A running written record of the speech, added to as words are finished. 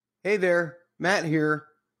Hey there, Matt here.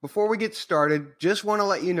 Before we get started, just want to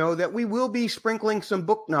let you know that we will be sprinkling some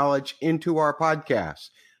book knowledge into our podcast.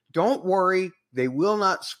 Don't worry, they will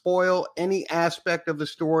not spoil any aspect of the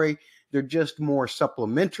story. They're just more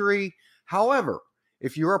supplementary. However,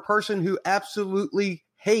 if you're a person who absolutely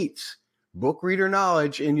hates book reader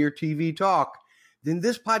knowledge in your TV talk, then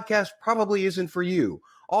this podcast probably isn't for you.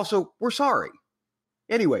 Also, we're sorry.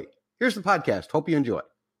 Anyway, here's the podcast. Hope you enjoy.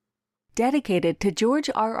 Dedicated to George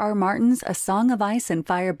R.R. Martin's A Song of Ice and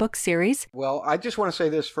Fire book series. Well, I just want to say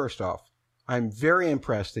this first off. I'm very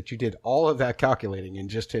impressed that you did all of that calculating in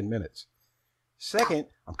just 10 minutes. Second,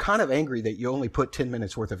 I'm kind of angry that you only put 10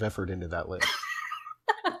 minutes worth of effort into that list.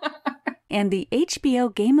 And the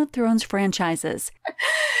HBO Game of Thrones franchises.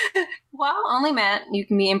 Well, only Matt. You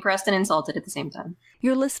can be impressed and insulted at the same time.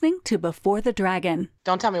 You're listening to Before the Dragon.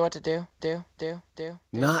 Don't tell me what to do.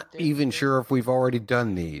 Not even sure if we've already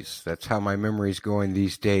done these. That's how my memory's going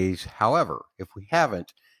these days. However, if we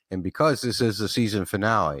haven't, and because this is the season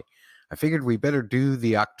finale, I figured we better do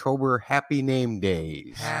the October Happy Name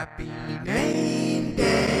Days. Happy Name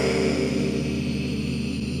Day.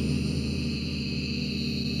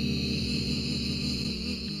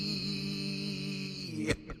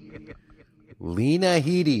 Lena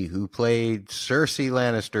Headey, who played Cersei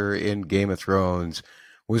Lannister in Game of Thrones,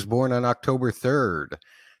 was born on October 3rd.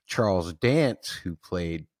 Charles Dance, who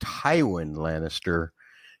played Tywin Lannister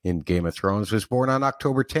in Game of Thrones, was born on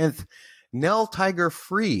October 10th. Nell Tiger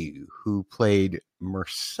Free, who played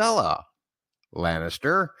Myrcella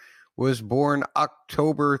Lannister, was born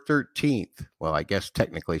October 13th. Well, I guess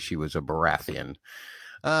technically she was a Baratheon.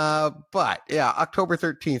 But yeah, October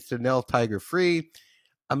 13th to Nell Tiger Free.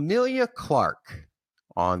 Emilia Clarke,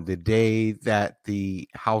 on the day that the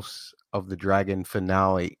House of the Dragon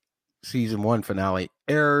finale, season 1 finale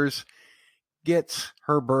airs, gets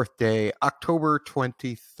her birthday, October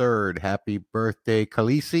 23rd. Happy birthday,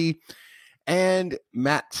 Khaleesi. And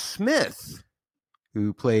Matt Smith,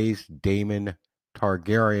 who plays Daemon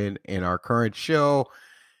Targaryen in our current show,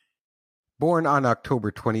 born on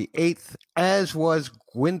October 28th, as was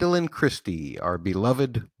Gwendoline Christie, our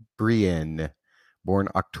beloved Brienne, born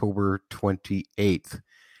October 28th.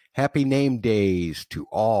 Happy name days to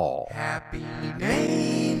all. Happy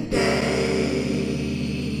name day.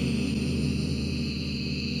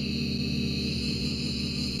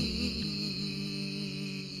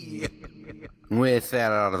 With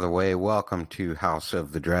that out of the way, welcome to House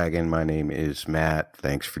of the Dragon. My name is Matt.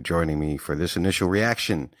 Thanks for joining me for this initial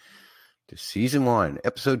reaction to Season 1,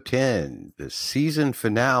 Episode 10, the season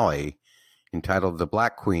finale, entitled The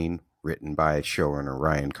Black Queen, written by showrunner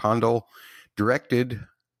Ryan Condal, directed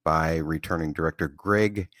by returning director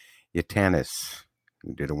Greg Yaitanes,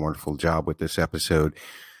 who did a wonderful job with this episode.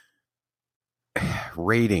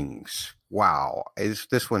 Ratings. Wow.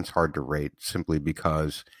 This one's hard to rate simply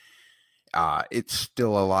because it's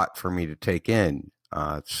still a lot for me to take in.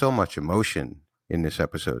 So much emotion in this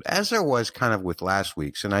episode, as there was kind of with last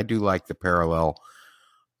week's. And I do like the parallel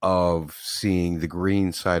of seeing the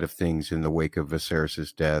green side of things in the wake of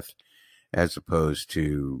Viserys' death, as opposed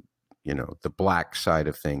to, the black side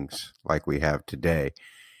of things like we have today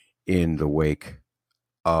in the wake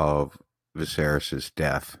of Viserys'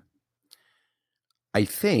 death. I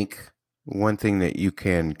think one thing that you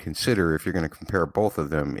can consider if you're going to compare both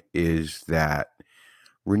of them is that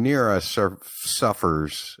Rhaenyra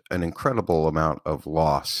suffers an incredible amount of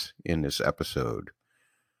loss in this episode,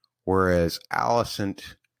 whereas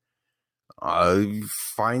Alicent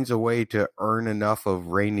finds a way to earn enough of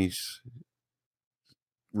Rhaenys'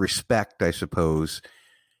 respect, I suppose,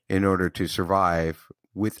 in order to survive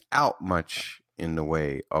without much in the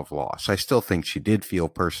way of loss. I still think she did feel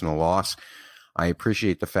personal loss. I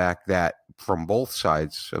appreciate the fact that from both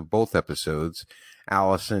sides of both episodes,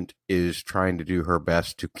 Alicent is trying to do her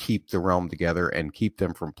best to keep the realm together and keep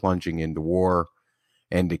them from plunging into war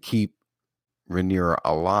and to keep Rhaenyra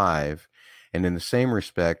alive. And in the same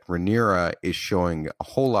respect, Rhaenyra is showing a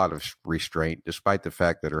whole lot of restraint, despite the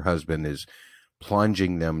fact that her husband is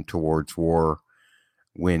plunging them towards war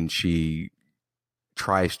when she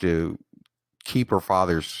tries to keep her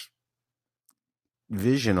father's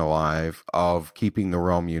vision alive of keeping the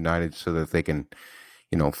realm united so that they can,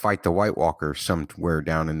 fight the White Walkers somewhere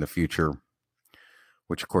down in the future,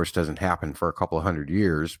 which of course doesn't happen for a couple of 100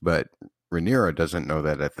 years, but Rhaenyra doesn't know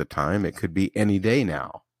that at the time. It could be any day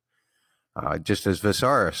now. Just as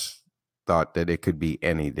Viserys thought that it could be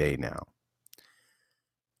any day now.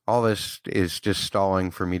 All this is just stalling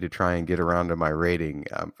for me to try and get around to my rating.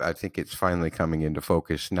 I think it's finally coming into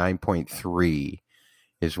focus. 9.3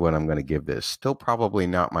 is what I'm going to give this. Still probably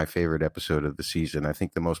not my favorite episode of the season. I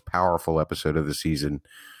think the most powerful episode of the season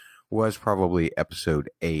was probably episode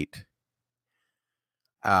 8.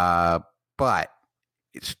 But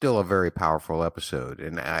it's still a very powerful episode.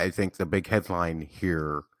 And I think the big headline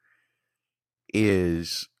here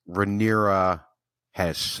is Rhaenyra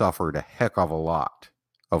has suffered a heck of a lot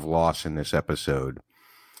of loss in this episode.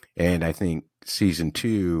 And I think season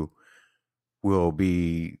 2 will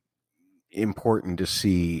be important to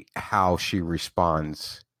see how she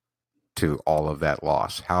responds to all of that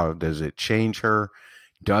loss. How does it change her?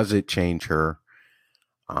 Does it change her?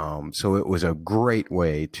 So it was a great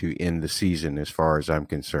way to end the season as far as I'm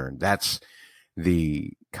concerned. That's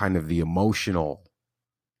the kind of the emotional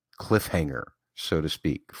cliffhanger, so to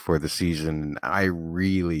speak, for the season. I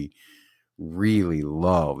really, really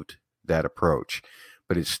loved that approach,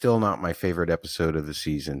 but it's still not my favorite episode of the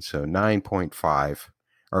season. So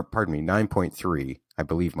 9.3. I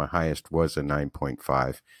believe my highest was a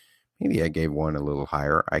 9.5. Maybe I gave one a little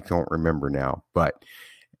higher. I don't remember now, but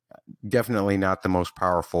definitely not the most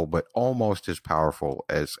powerful, but almost as powerful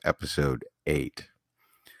as episode 8.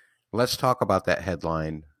 Let's talk about that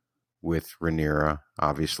headline with Rhaenyra.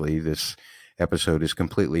 Obviously, this episode is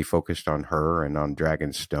completely focused on her and on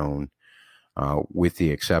Dragonstone, with the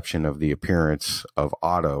exception of the appearance of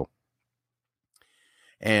Otto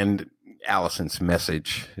and Alicent's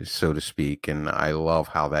message, so to speak. And I love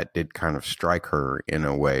how that did kind of strike her in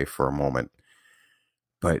a way for a moment.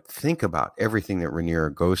 But think about everything that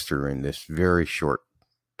Rhaenyra goes through in this very short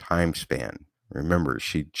time span. Remember,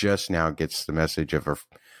 she just now gets the message of her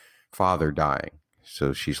father dying.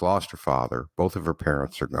 So she's lost her father. Both of her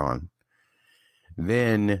parents are gone.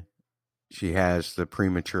 Then she has the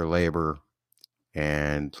premature labor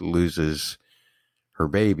and loses her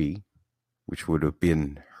baby, which would have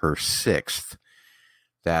been her 6th.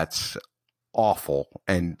 That's awful.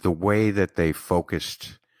 And the way that they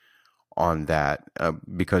focused on that,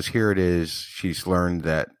 because here it is, she's learned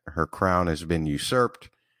that her crown has been usurped,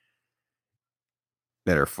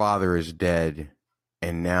 that her father is dead,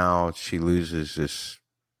 and now she loses this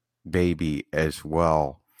baby as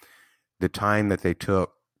well. The time that they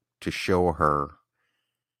took to show her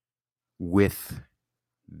with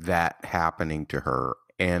that happening to her,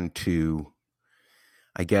 and to,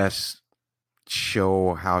 I guess,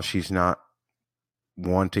 show how she's not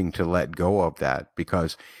wanting to let go of that,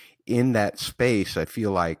 because in that space, I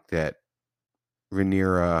feel like that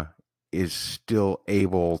Rhaenyra is still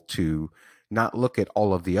able to not look at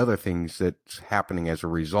all of the other things that's happening as a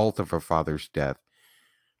result of her father's death,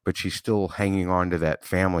 but she's still hanging on to that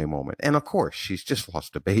family moment. And of course, she's just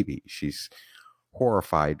lost a baby. She's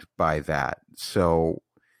horrified by that. So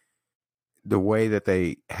the way that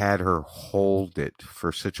they had her hold it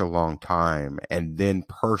for such a long time and then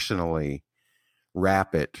personally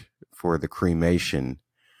wrap it for the cremation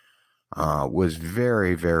was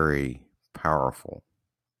very, very powerful.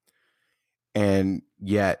 And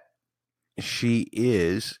yet she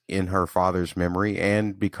is in her father's memory,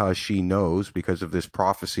 and because she knows, because of this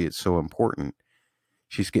prophecy, it's so important,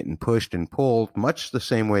 she's getting pushed and pulled, much the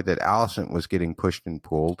same way that Alicent was getting pushed and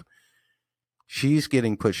pulled. She's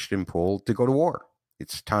getting pushed and pulled to go to war.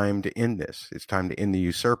 It's time to end this. It's time to end the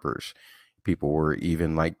usurpers. People were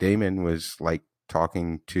even, like Daemon was like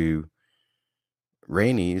talking to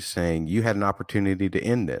Rhaenys, saying, you had an opportunity to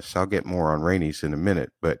end this. I'll get more on Rhaenys in a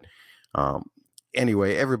minute. But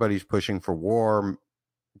anyway, everybody's pushing for war.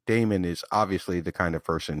 Daemon is obviously the kind of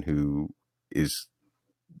person who is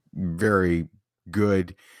very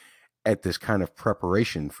good at this kind of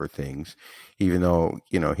preparation for things, even though,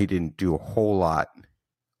 he didn't do a whole lot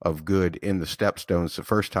of good in the Stepstones the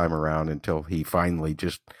first time around until he finally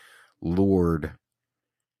just lured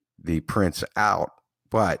the prince out.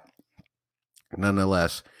 But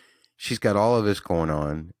nonetheless, she's got all of this going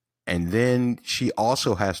on. And then she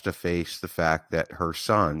also has to face the fact that her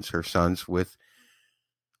sons with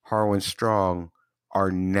Harwin Strong,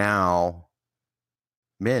 are now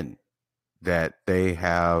men, that they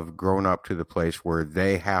have grown up to the place where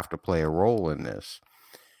they have to play a role in this.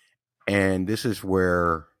 And this is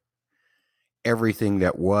where everything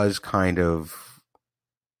that was kind of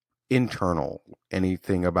internal,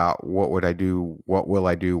 anything about what will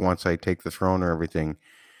I do once I take the throne or everything,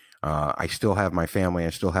 I still have my family,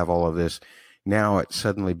 I still have all of this. Now it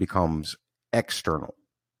suddenly becomes external.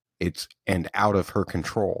 It's and out of her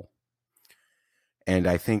control. And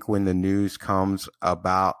I think when the news comes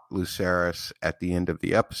about Lucerys at the end of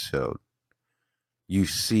the episode, you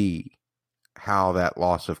see how that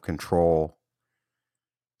loss of control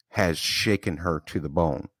has shaken her to the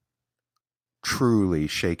bone. Truly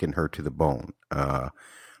shaken her to the bone.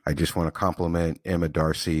 I just want to compliment Emma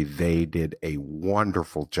Darcy. They did a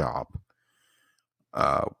wonderful job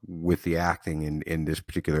with the acting in this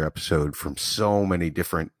particular episode from so many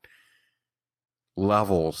different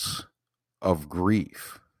levels of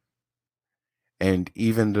grief. And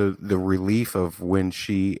even the relief of when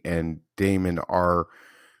she and Damon are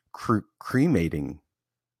cremating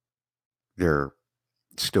their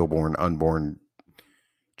stillborn, unborn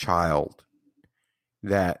child,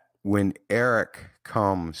 that when Eric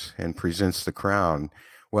comes and presents the crown,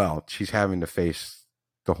 well, she's having to face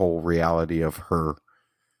the whole reality of her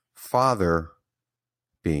father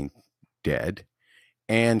being dead,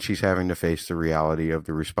 and she's having to face the reality of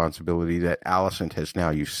the responsibility that Alicent has now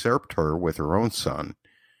usurped her with her own son.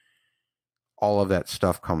 All of that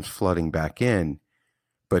stuff comes flooding back in,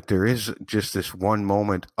 but there is just this one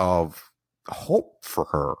moment of hope for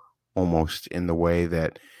her, almost in the way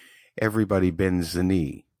that everybody bends the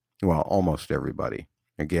knee. Well, almost everybody.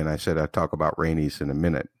 Again, I said I'd talk about Rhaenys in a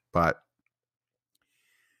minute, but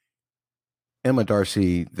Emma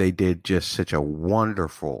Darcy, they did just such a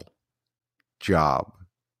wonderful job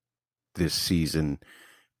this season,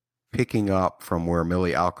 picking up from where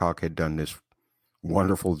Millie Alcock had done this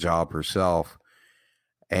wonderful job herself,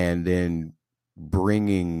 and then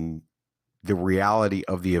bringing the reality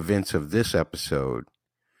of the events of this episode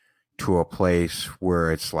to a place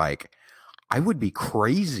where it's like, I would be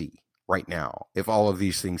crazy right now if all of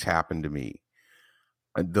these things happened to me.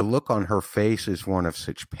 The look on her face is one of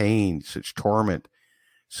such pain, such torment,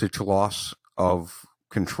 such loss of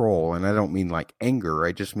control. And I don't mean like anger.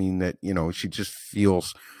 I just mean that, she just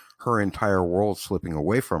feels her entire world slipping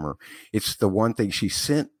away from her. It's the one thing she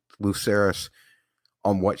sent Lucerys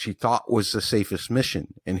on what she thought was the safest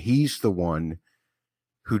mission. And he's the one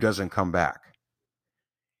who doesn't come back.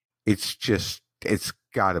 It's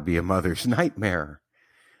got to be a mother's nightmare,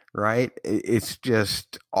 right? It's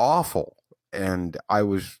just awful. And I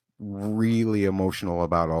was really emotional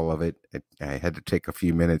about all of it. I had to take a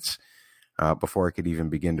few minutes before I could even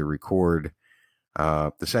begin to record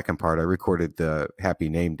the second part. I recorded the Happy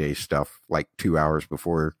Name Day stuff like 2 hours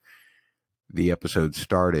before the episode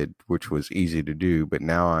started, which was easy to do. But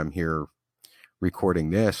now I'm here recording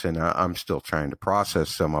this, and I'm still trying to process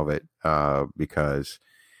some of it because,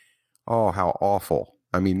 oh, how awful.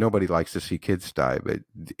 I mean, nobody likes to see kids die, but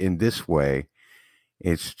in this way,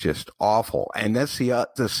 it's just awful. And that's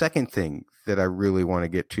the second thing that I really want to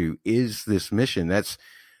get to is this mission. That's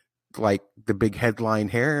like the big headline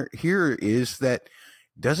here is that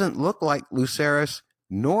doesn't look like Lucerys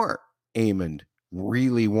nor Aemond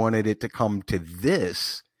really wanted it to come to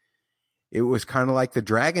this. It was kind of like the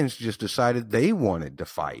dragons just decided they wanted to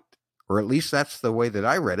fight, or at least that's the way that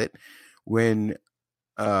I read it. When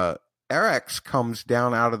Arrax comes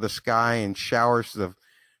down out of the sky and showers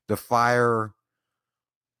the fire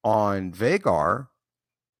on Vhagar,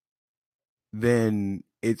 then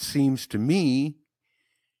it seems to me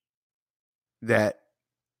that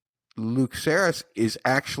Lucerys is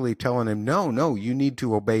actually telling him, no, you need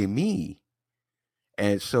to obey me.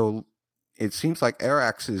 And so it seems like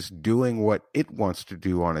Arrax is doing what it wants to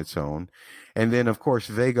do on its own. And then, of course,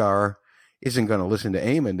 Vhagar isn't going to listen to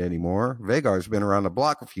Aemond anymore. Vhagar's been around the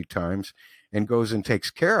block a few times and goes and takes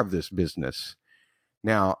care of this business.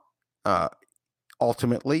 Now,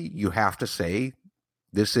 ultimately, you have to say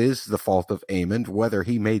this is the fault of Aemond. Whether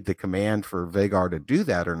he made the command for Vhagar to do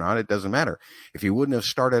that or not, it doesn't matter. If he wouldn't have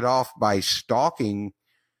started off by stalking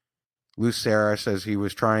Lucerys as he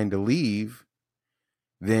was trying to leave,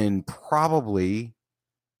 then probably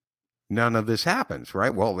none of this happens,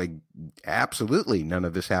 right? Well, absolutely none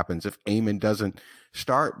of this happens if Aemond doesn't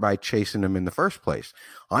start by chasing him in the first place.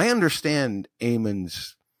 I understand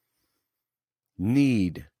Aemond's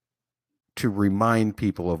need to remind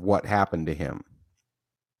people of what happened to him.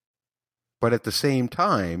 But at the same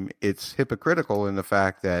time, it's hypocritical in the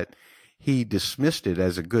fact that he dismissed it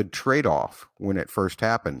as a good trade-off when it first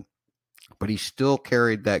happened. But he still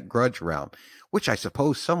carried that grudge around, which I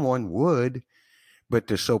suppose someone would, but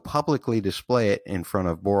to so publicly display it in front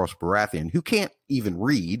of Boros Baratheon, who can't even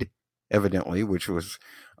read, evidently, which was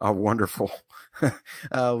a wonderful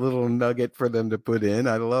little nugget for them to put in.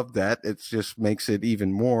 I love that. It just makes it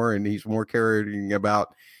even more, and he's more caring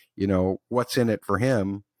about, what's in it for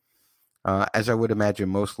him, as I would imagine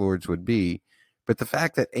most lords would be. But the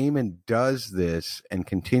fact that Aemond does this and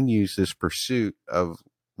continues this pursuit of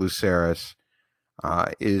Lucerys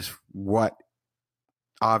is what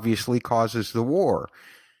obviously causes the war.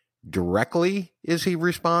 Directly, is he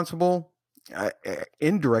responsible?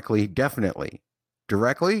 Indirectly, definitely.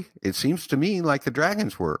 Directly, it seems to me like the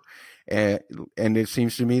dragons were. And it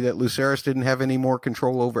seems to me that Lucerys didn't have any more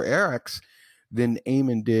control over Arrax than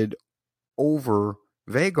Aemond did over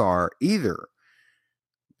Vhagar either.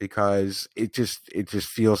 because it just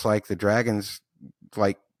feels like the dragons,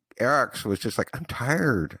 like Eric's was just like, I'm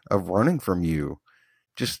tired of running from you.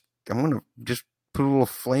 I'm going to just put a little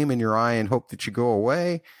flame in your eye and hope that you go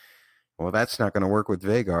away. Well, that's not going to work with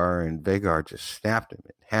Vhagar, and Vhagar just snapped him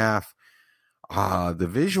in half. The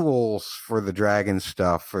visuals for the dragon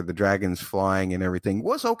stuff, for the dragons flying and everything,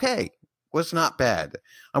 was okay. Was not bad.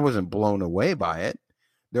 I wasn't blown away by it.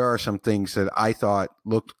 There are some things that I thought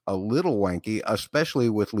looked a little wanky, especially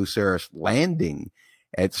with Lucerys landing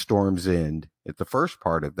at Storm's End at the first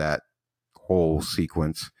part of that whole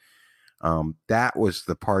sequence. That was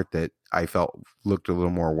the part that I felt looked a little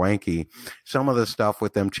more wanky. Some of the stuff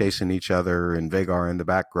with them chasing each other and Vhagar in the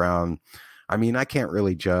background, I mean, I can't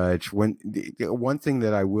really judge. One thing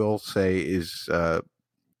that I will say is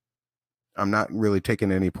I'm not really taking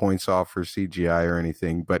any points off for CGI or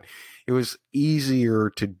anything, but it was easier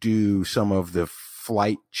to do some of the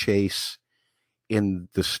flight chase in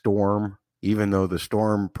the storm, even though the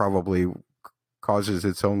storm probably causes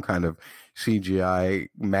its own kind of CGI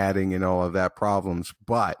matting and all of that problems.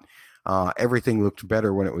 But everything looked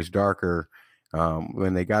better when it was darker.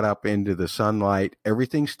 When they got up into the sunlight,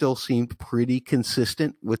 everything still seemed pretty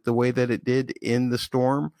consistent with the way that it did in the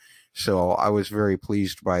storm. So I was very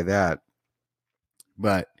pleased by that.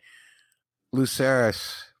 But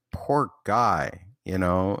Lucerys, poor guy,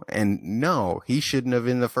 and no, he shouldn't have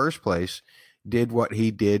in the first place did what he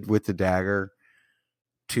did with the dagger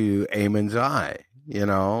to Aemon's eye,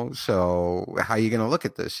 So how are you going to look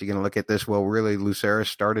at this? You're going to look at this, well, really, Lucerys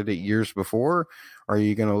started it years before? Or are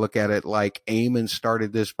you going to look at it like Aemon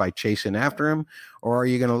started this by chasing after him? Or are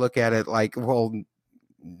you going to look at it like, well,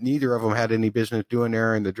 neither of them had any business doing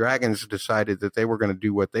there, and the dragons decided that they were going to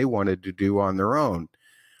do what they wanted to do on their own,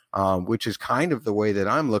 which is kind of the way that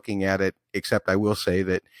I'm looking at it, except I will say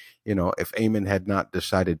that, if Aemon had not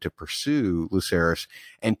decided to pursue Lucerys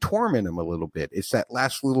and torment him a little bit, it's that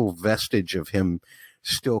last little vestige of him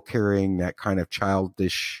still carrying that kind of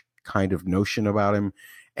childish kind of notion about him,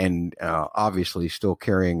 and obviously still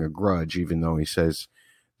carrying a grudge, even though he says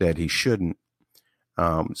that he shouldn't.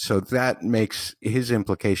 So that makes his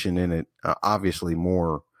implication in it obviously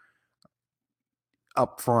more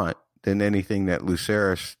upfront than anything that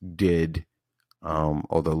Lucerys did.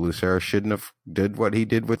 Although Lucerys shouldn't have did what he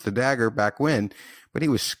did with the dagger back when, but he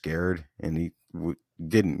was scared and he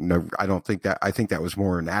didn't know. I think that was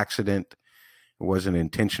more an accident. It wasn't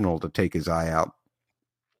intentional to take his eye out.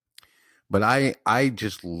 But I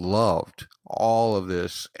just loved all of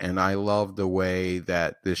this, and I love the way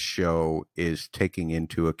that this show is taking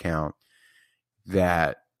into account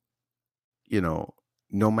that, no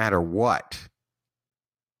matter what,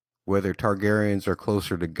 whether Targaryens are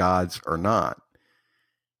closer to gods or not,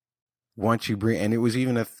 once you bring, and it was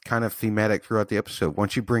even a kind of thematic throughout the episode,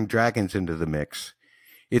 once you bring dragons into the mix,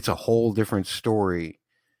 it's a whole different story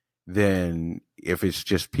than if it's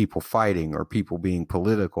just people fighting or people being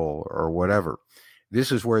political or whatever.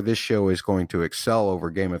 This is where this show is going to excel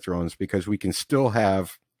over Game of Thrones, because we can still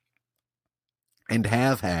have and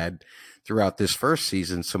have had throughout this first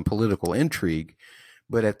season some political intrigue,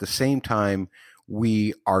 but at the same time,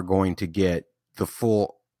 we are going to get the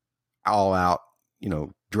full all out,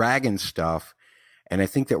 dragon stuff. And I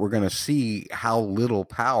think that we're going to see how little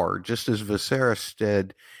power, just as Viserys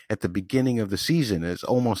did at the beginning of the season, is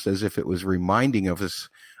almost as if it was reminding of us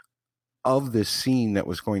of this scene that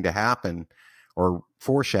was going to happen, or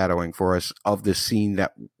foreshadowing for us of this scene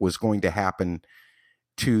that was going to happen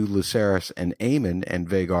to Lucerys and Aemon and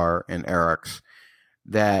Vhagar and Eryx,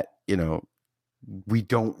 that, we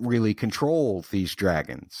don't really control these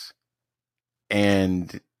dragons.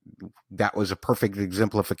 And that was a perfect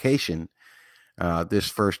exemplification, this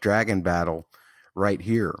first dragon battle right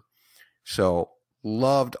here. So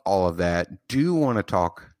loved all of that. Do want to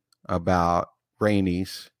talk about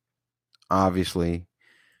Rhaenys, obviously.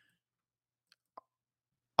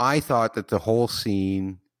 I thought that the whole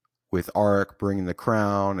scene with Arik bringing the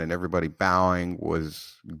crown and everybody bowing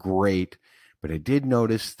was great, but I did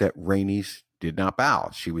notice that Rhaenys did not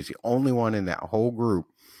bow. She was the only one in that whole group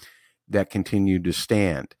that continued to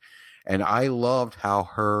stand. And I loved how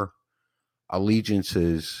her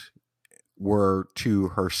allegiances were to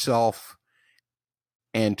herself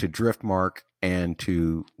and to Driftmark and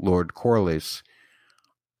to Lord Corlys,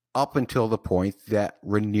 up until the point that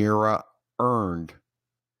Rhaenyra earned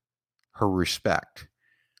her respect.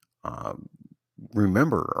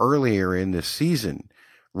 Remember, earlier in this season,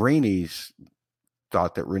 Rhaenys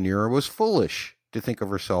thought that Rhaenyra was foolish to think of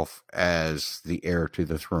herself as the heir to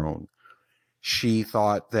the throne. She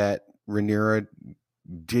thought that Rhaenyra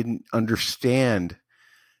didn't understand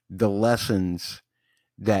the lessons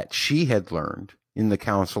that she had learned in the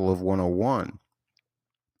Council of 101.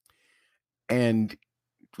 And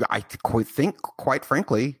I think, quite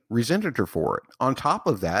frankly, resented her for it. On top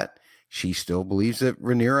of that, she still believes that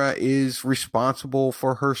Rhaenyra is responsible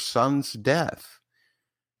for her son's death,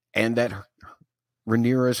 and that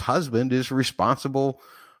Rhaenyra's husband is responsible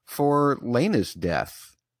for Laena's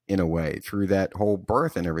death in a way through that whole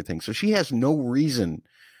birth and everything. So she has no reason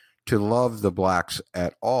to love the Blacks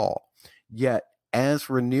at all. Yet, as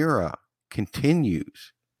Rhaenyra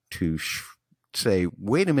continues to say,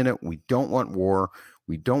 wait a minute, we don't want war.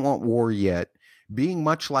 We don't want war yet, being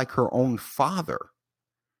much like her own father.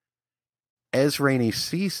 As Rhaenys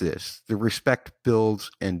sees this, the respect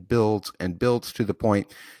builds and builds and builds to the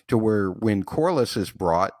point to where when Corlys is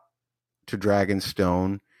brought to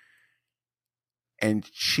Dragonstone and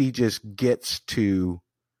she just gets to,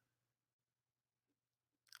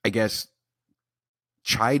 I guess,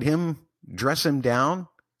 chide him, dress him down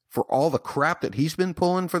for all the crap that he's been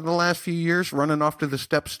pulling for the last few years, running off to the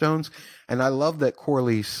Stepstones. And I love that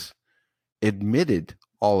Corlys admitted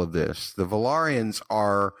all of this. The Velaryons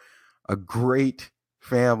are a great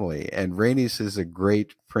family, and Rhaenys is a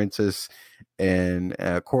great princess, and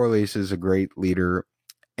Corlys is a great leader.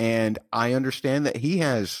 And I understand that he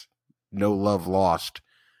has no love lost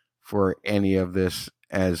for any of this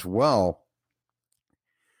as well.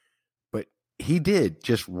 But he did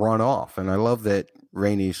just run off, and I love that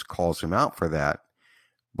Rhaenys calls him out for that.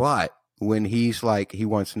 But when he's like, he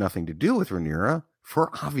wants nothing to do with Rhaenyra, for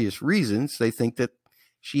obvious reasons, they think that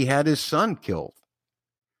she had his son killed.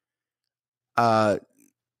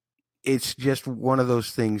 It's just one of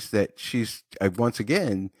those things that she's, once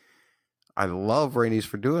again, I love Rhaenys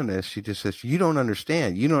for doing this. She just says, you don't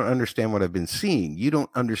understand. You don't understand what I've been seeing. You don't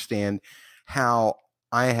understand how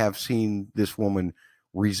I have seen this woman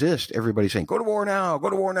resist everybody saying, go to war now, go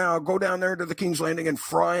to war now, go down there to the King's Landing and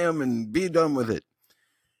fry him and be done with it.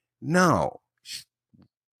 No.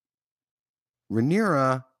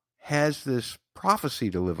 Rhaenyra has this prophecy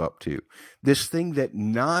to live up to, this thing that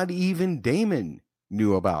not even Daemon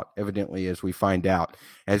knew about, evidently, as we find out,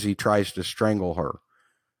 as he tries to strangle her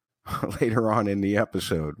later on in the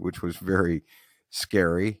episode, which was very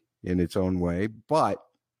scary in its own way. But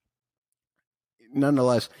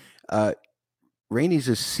nonetheless, Rhaenys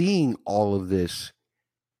is seeing all of this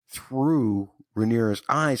through Rhaenyra's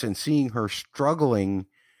eyes and seeing her struggling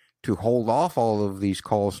to hold off all of these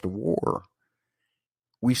calls to war.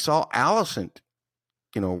 We saw Alicent,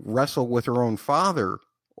 wrestle with her own father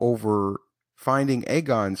over finding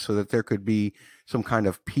Aegon so that there could be some kind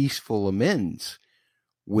of peaceful amends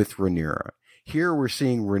with Rhaenyra. Here we're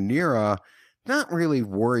seeing Rhaenyra not really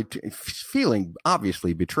worried, feeling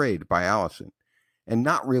obviously betrayed by Alicent, and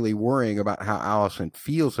not really worrying about how Alicent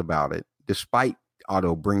feels about it, despite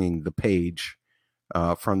Otto bringing the page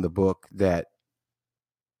from the book that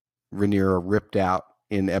Rhaenyra ripped out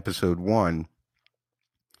in episode 1.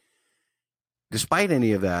 Despite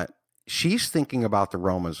any of that, she's thinking about the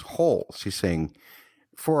realm as whole. She's saying,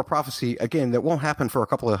 for a prophecy, again, that won't happen for a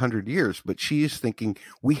couple of 100 years, but she's thinking,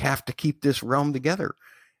 we have to keep this realm together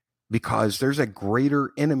because there's a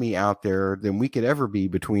greater enemy out there than we could ever be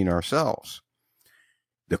between ourselves.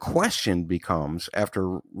 The question becomes,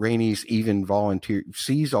 after Rhaenys even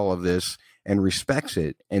sees all of this and respects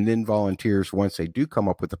it, and then volunteers once they do come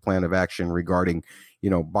up with a plan of action regarding,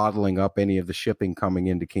 bottling up any of the shipping coming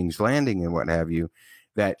into King's Landing and what have you,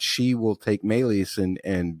 that she will take Meleys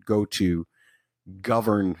and go to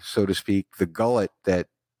govern, so to speak, the gullet that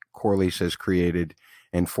Corlys has created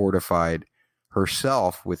and fortified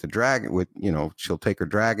herself with a dragon. She'll take her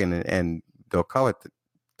dragon and they'll call it,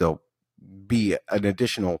 they'll be an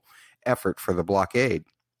additional effort for the blockade.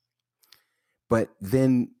 But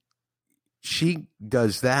then she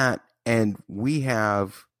does that, and we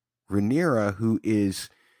have Rhaenyra, who is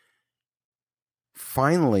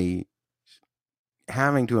finally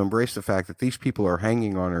having to embrace the fact that these people are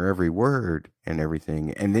hanging on her every word and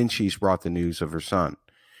everything. And then she's brought the news of her son,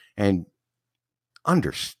 and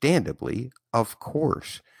understandably, of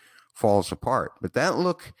course, falls apart. But that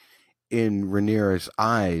look in Rhaenyra's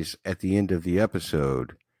eyes at the end of the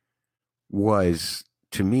episode was,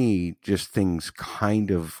 to me, just things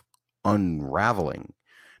kind of unraveling.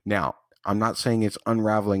 Now, I'm not saying it's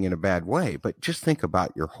unraveling in a bad way, but just think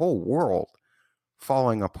about your whole world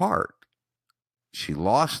falling apart. She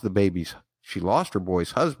lost she lost her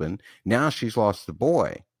boy's husband. Now she's lost the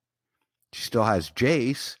boy. She still has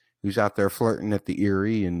Jace, who's out there flirting at the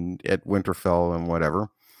Eyrie and at Winterfell and whatever.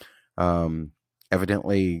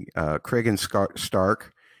 Evidently, Cregan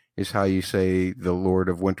Stark is how you say the Lord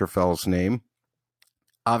of Winterfell's name.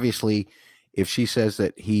 Obviously, if she says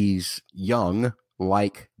that he's young,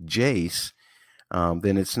 like Jace,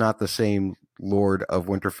 then it's not the same Lord of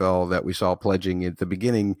Winterfell that we saw pledging at the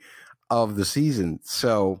beginning of the season.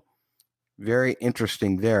 So very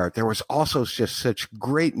interesting there. There was also just such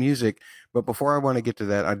great music. But before I want to get to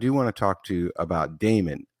that, I do want to talk about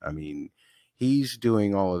Daemon. I mean, he's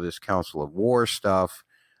doing all of this Council of War stuff.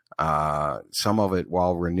 Some of it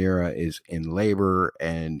while Rhaenyra is in labor,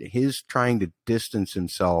 and his trying to distance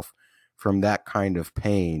himself from that kind of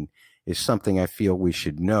pain is something I feel we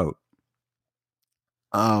should note.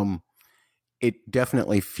 It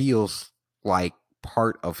definitely feels like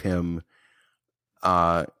part of him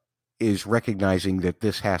is recognizing that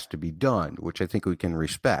this has to be done, which I think we can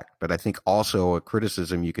respect. But I think also a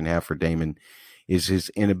criticism you can have for Daemon is his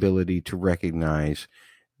inability to recognize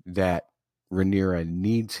that Rhaenyra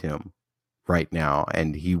needs him right now,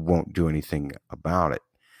 and he won't do anything about it.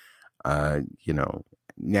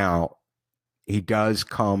 Now he does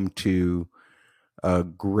come to a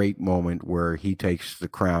great moment where he takes the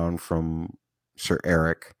crown from Sir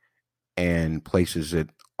Eric and places it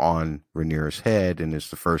on Rhaenyra's head, and it's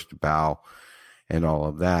the first bow and all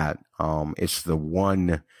of that. It's the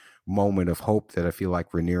one moment of hope that I feel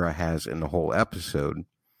like Rhaenyra has in the whole episode.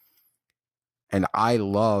 And I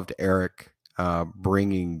loved Eric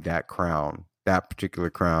bringing that particular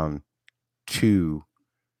crown to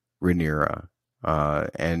Rhaenyra.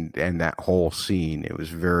 And that whole scene, it was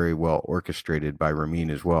very well orchestrated by Ramin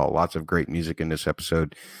as well. Lots of great music in this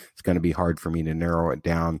episode. It's going to be hard for me to narrow it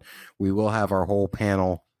down. We will have our whole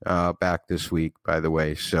panel back this week, by the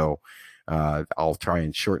way. So I'll try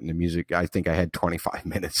and shorten the music. I think I had 25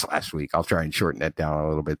 minutes last week. I'll try and shorten that down a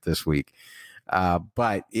little bit this week.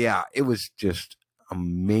 But yeah, it was just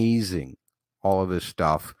amazing, all of this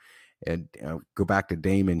stuff. And go back to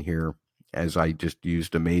Daemon here, as I just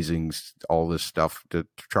used amazing, all this stuff to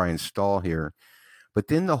try and stall here. But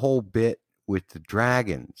then the whole bit with the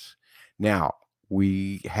dragons. Now,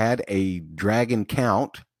 we had a dragon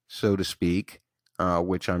count, so to speak,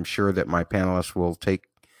 which I'm sure that my panelists will pay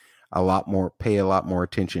a lot more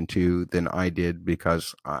attention to than I did,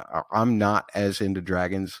 because I'm not as into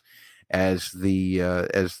dragons as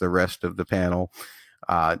the rest of the panel.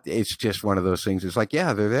 It's just one of those things. It's like,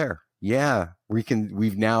 yeah, they're there. Yeah,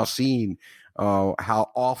 we've now seen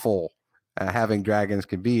how awful having dragons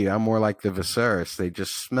can be. I'm more like the Viserys. They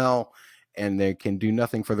just smell and they can do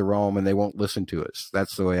nothing for the realm, and they won't listen to us.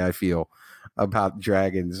 That's the way I feel about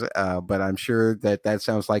dragons. But I'm sure that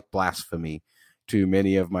sounds like blasphemy to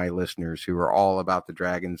many of my listeners who are all about the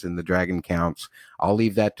dragons and the dragon counts. I'll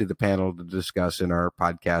leave that to the panel to discuss in our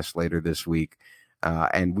podcast later this week.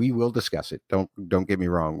 And we will discuss it. Don't get me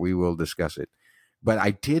wrong. We will discuss it. But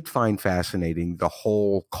I did find fascinating the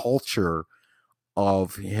whole culture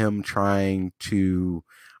of him trying to,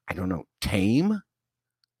 I don't know, tame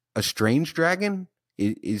a strange dragon.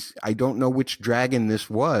 I don't know which dragon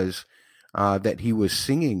this was that he was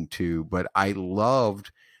singing to, but I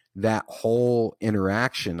loved that whole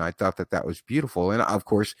interaction. I thought that was beautiful. And of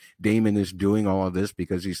course, Daemon is doing all of this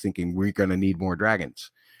because he's thinking we're going to need more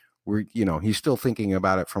dragons. He's still thinking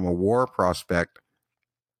about it from a war prospect.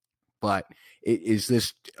 But is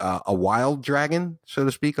this a wild dragon, so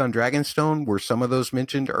to speak, on Dragonstone? Were some of those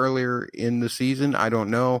mentioned earlier in the season? I don't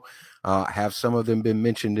know. Have some of them been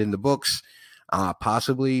mentioned in the books?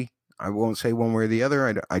 Possibly. I won't say one way or the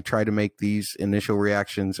other. I try to make these initial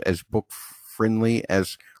reactions as book-friendly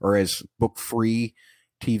as book-free,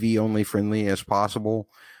 TV-only friendly as possible.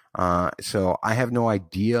 So I have no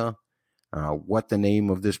idea what the name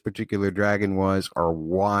of this particular dragon was or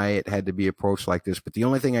why it had to be approached like this. But the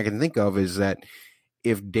only thing I can think of is that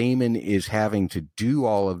if Daemon is having to do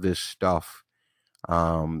all of this stuff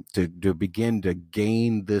to begin to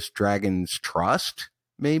gain this dragon's trust,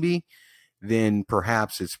 maybe, then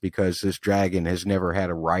perhaps it's because this dragon has never had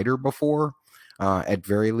a rider before, at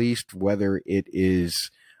very least, whether it is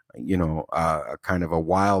a kind of a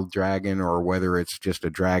wild dragon or whether it's just a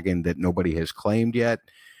dragon that nobody has claimed yet.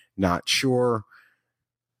 Not sure,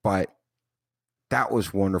 but that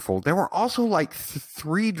was wonderful. There were also like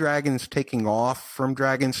 3 dragons taking off from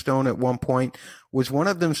Dragonstone at one point. Was one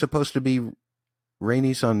of them supposed to be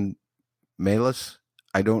Rhaenys on Meleys?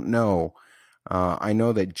 I don't know. I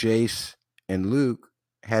know that Jace and Luke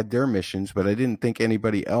had their missions, but I didn't think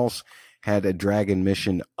anybody else had a dragon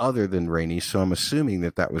mission other than Rhaenys, so I'm assuming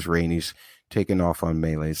that was Rhaenys taking off on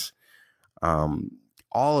Meleys.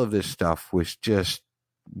 All of this stuff was just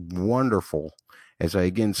wonderful. As I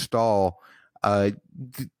again stall,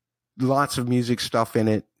 lots of music stuff in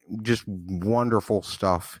it, just wonderful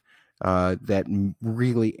stuff that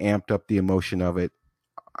really amped up the emotion of it.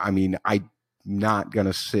 I mean, I'm not going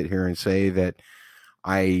to sit here and say that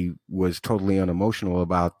I was totally unemotional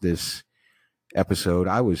about this episode.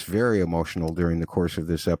 I was very emotional during the course of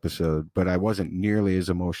this episode, but I wasn't nearly as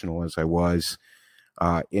emotional as I was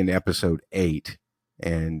in episode 8.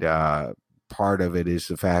 And part of it is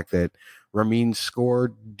the fact that Ramin's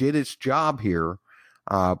score did its job here,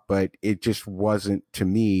 but it just wasn't, to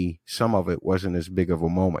me, some of it wasn't as big of a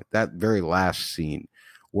moment. That very last scene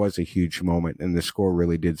was a huge moment, and the score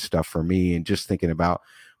really did stuff for me. And just thinking about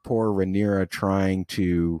poor Rhaenyra trying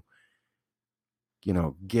to,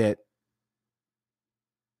 get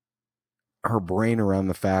her brain around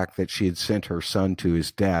the fact that she had sent her son to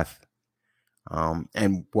his death,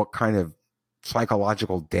 and what kind of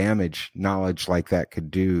psychological damage knowledge like that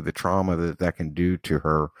could do, the trauma that can do to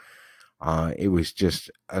her. It was just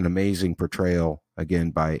an amazing portrayal,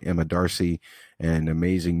 again, by Emma Darcy, and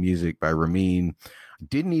amazing music by Ramin.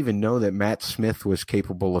 Didn't even know that Matt Smith was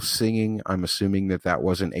capable of singing. I'm assuming that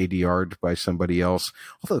wasn't ADR'd by somebody else,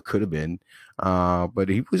 although it could have been. But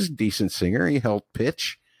he was a decent singer. He held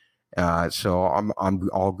pitch. So I'm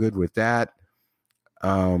all good with that.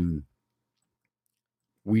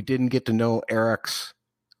 We didn't get to know Eric's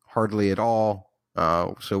hardly at all.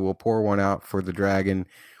 So we'll pour one out for the dragon.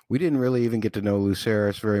 We didn't really even get to know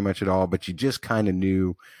Lucerys very much at all, but you just kind of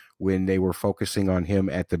knew when they were focusing on him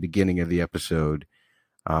at the beginning of the episode,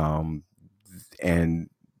 and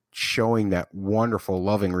showing that wonderful,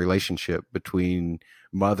 loving relationship between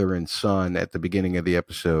mother and son at the beginning of the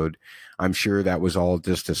episode. I'm sure that was all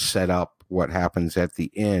just to set up what happens at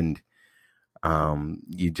the end.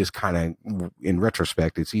 You just kind of, in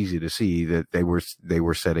retrospect, it's easy to see that they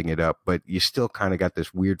were setting it up, but you still kind of got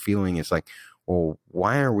this weird feeling. It's like, well,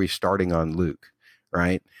 why are we starting on Luke?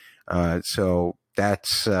 Right. So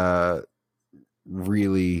that's,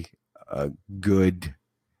 really a good,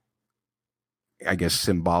 I guess,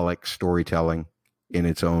 symbolic storytelling in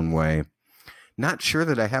its own way. Not sure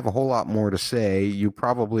that I have a whole lot more to say. You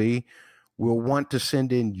probably will want to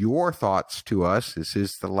send in your thoughts to us. This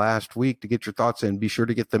is the last week to get your thoughts in. Be sure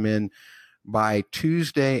to get them in by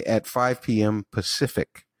Tuesday at 5 p.m.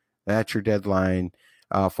 Pacific. That's your deadline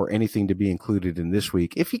for anything to be included in this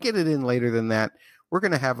week. If you get it in later than that, we're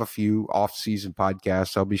going to have a few off-season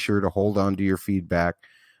podcasts. I'll be sure to hold on to your feedback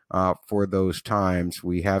for those times.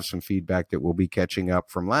 We have some feedback that we'll be catching up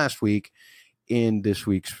from last week in this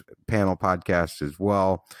week's panel podcast as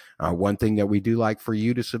well. One thing that we do like for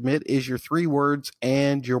you to submit is your 3 words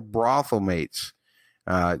and your brothel mates.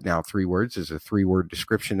 Now, 3 words is a 3-word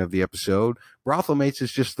description of the episode. Brothel mates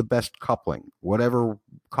is just the best coupling, whatever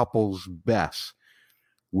couples best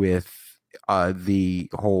with the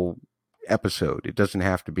whole episode. It doesn't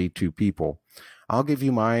have to be 2 people. I'll give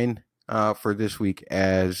you mine for this week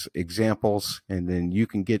as examples, and then you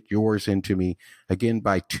can get yours into me again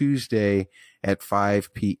by Tuesday at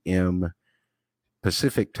 5 p.m.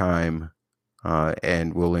 Pacific time,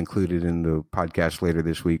 and we'll include it in the podcast later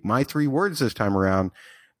this week. My 3 words this time around: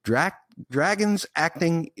 dragons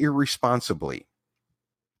acting irresponsibly.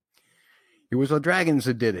 It was the dragons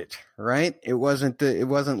that did it, right? It wasn't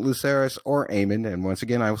Lucerys or Aemon. And once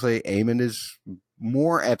again, I will say Aemon is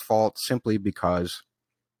more at fault simply because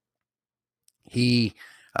he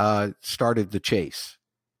started the chase.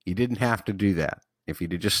 He didn't have to do that. If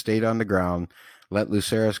he'd have just stayed on the ground, let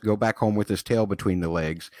Lucerys go back home with his tail between the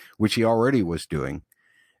legs, which he already was doing,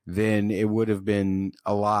 then it would have been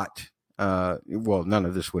a lot. None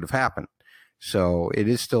of this would have happened. So it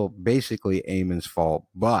is still basically Aemon's fault,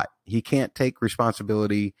 but he can't take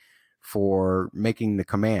responsibility for making the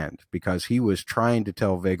command, because he was trying to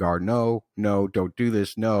tell Vhagar, no, don't do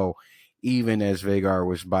this, no, even as Vhagar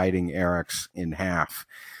was biting Eryx in half.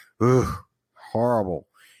 Ugh, horrible.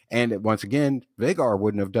 And once again, Vhagar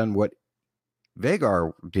wouldn't have done what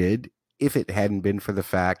Vhagar did if it hadn't been for the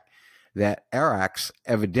fact that Eryx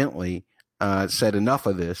evidently said enough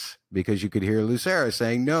of this, because you could hear Lucerys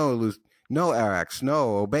saying, no, Eryx,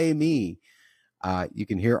 no, obey me. You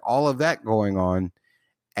can hear all of that going on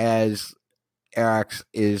as Eryx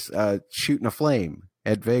is shooting a flame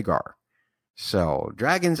at Vhagar. So,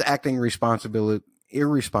 dragons acting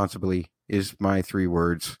irresponsibly is my 3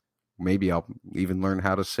 words. Maybe I'll even learn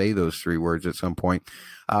how to say those 3 words at some point.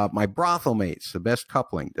 My brothel mates, the best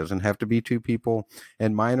coupling. Doesn't have to be 2 people,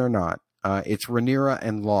 and mine are not. It's Rhaenyra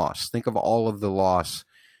and loss. Think of all of the loss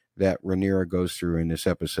that Rhaenyra goes through in this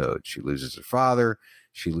episode. She loses her father.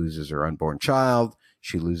 She loses her unborn child.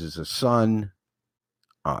 She loses a son.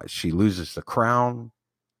 She loses the crown.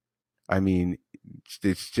 I mean,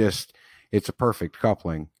 it's a perfect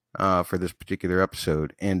coupling for this particular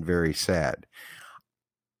episode, and very sad.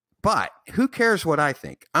 But who cares what I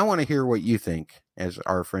think? I want to hear what you think, as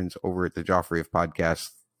our friends over at the Joffrey of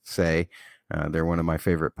Podcasts say. They're one of my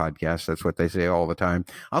favorite podcasts. That's what they say all the time.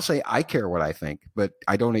 I'll say I care what I think, but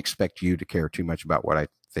I don't expect you to care too much about what I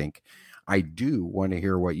think. I do want to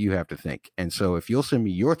hear what you have to think. And so if you'll send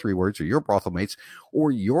me your 3 words or your brothel mates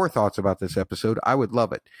or your thoughts about this episode, I would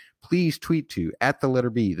love it. Please tweet to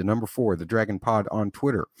 @B, 4, the Dragon Pod on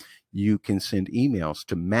Twitter. You can send emails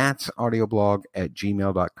to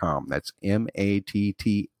mattsaudioblog@gmail.com. That's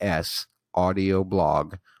MATTS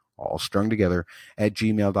audioblog, all strung together,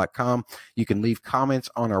 @gmail.com. You can leave comments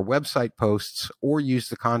on our website posts or use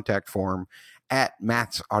the contact form at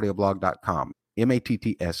mattsaudioblog.com.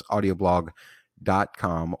 MATTS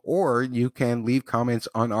audioblog.com, or you can leave comments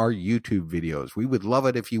on our YouTube videos. We would love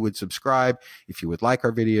it if you would subscribe, if you would like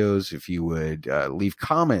our videos, if you would leave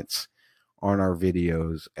comments on our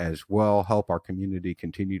videos as well. Help our community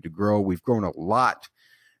continue to grow. We've grown a lot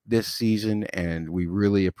this season, and we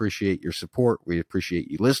really appreciate your support. We appreciate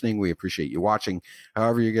you listening. We appreciate you watching,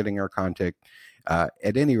 however you're getting our content.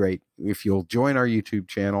 At any rate, if you'll join our YouTube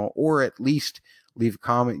channel, or at least leave a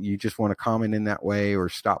comment, you just want to comment in that way, or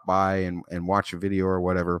stop by and watch a video or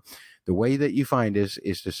whatever, the way that you find is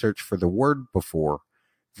to search for the word before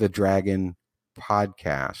the Dragon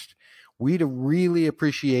Podcast. We'd really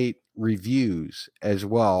appreciate reviews as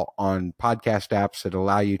well on podcast apps that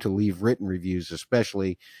allow you to leave written reviews,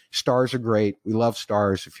 especially. Stars are great. We love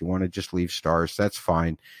stars. If you want to just leave stars, that's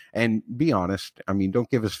fine. And be honest. I mean, don't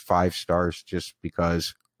give us 5 stars just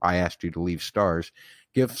because I asked you to leave stars.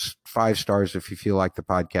 Give 5 stars if you feel like the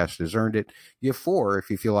podcast has earned it. Give 4 if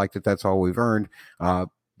you feel like that's all we've earned.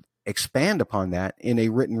 Expand upon that in a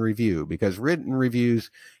written review, because written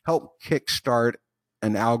reviews help kickstart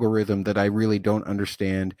an algorithm that I really don't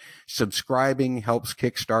understand. Subscribing helps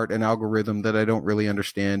kickstart an algorithm that I don't really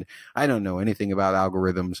understand. I don't know anything about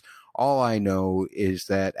algorithms. All I know is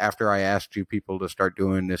that after I asked you people to start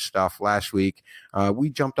doing this stuff last week, we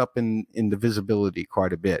jumped up in the visibility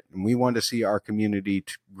quite a bit. And we want to see our community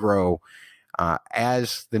to grow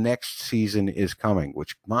as the next season is coming,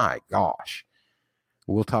 which, my gosh,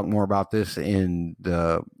 we'll talk more about this in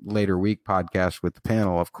the later week podcast with the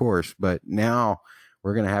panel, of course. But now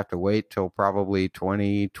we're going to have to wait till probably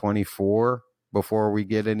 2024 before we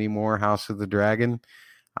get any more House of the Dragon.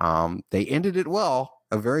 They ended it well.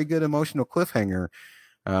 A very good emotional cliffhanger,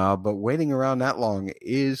 but waiting around that long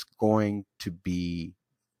is going to be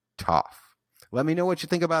tough. Let me know what you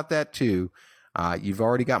think about that too. You've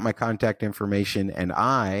already got my contact information, and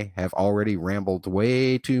I have already rambled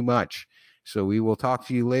way too much. So we will talk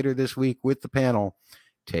to you later this week with the panel.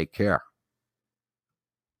 Take care.